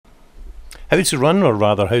how to run, or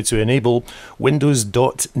rather how to enable,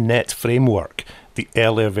 Windows.NET Framework, the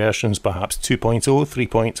earlier versions, perhaps 2.0,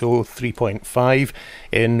 3.0, 3.5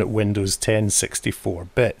 in Windows 10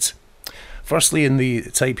 64-bit. Firstly, in the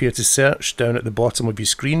type here to search, down at the bottom of your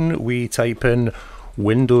screen, we type in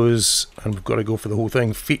Windows, and we've got to go for the whole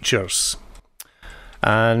thing, features.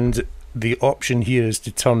 And the option here is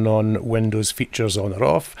to turn on Windows features on or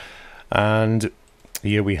off. And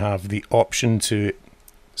here we have the option to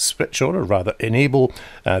switch on, or rather enable,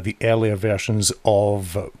 the earlier versions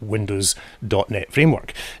of Windows.NET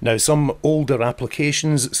Framework. Now, some older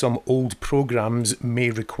applications, some old programs may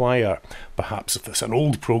require, perhaps if it's an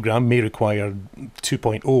old program, may require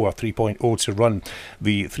 2.0 or 3.0 to run.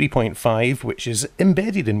 The 3.5, which is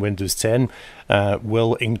embedded in Windows 10,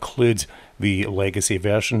 will include the legacy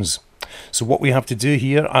versions. So what we have to do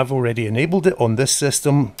here, I've already enabled it on this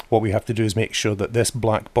system. What we have to do is make sure that this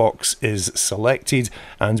black box is selected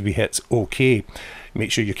and we hit OK.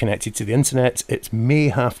 Make sure you're connected to the internet. It may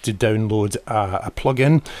have to download a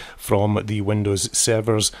plugin from the Windows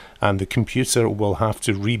servers, and the computer will have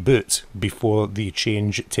to reboot before the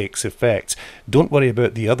change takes effect. Don't worry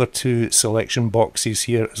about the other two selection boxes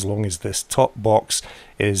here, as long as this top box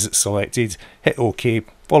is selected. Hit OK,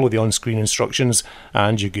 follow the on-screen instructions,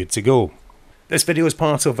 and you're good to go. This video is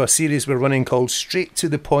part of a series we're running called Straight to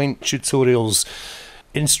the Point Tutorials.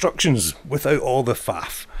 Instructions without all the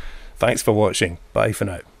faff. Thanks for watching. Bye for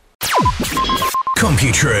now.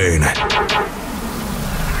 Computrain.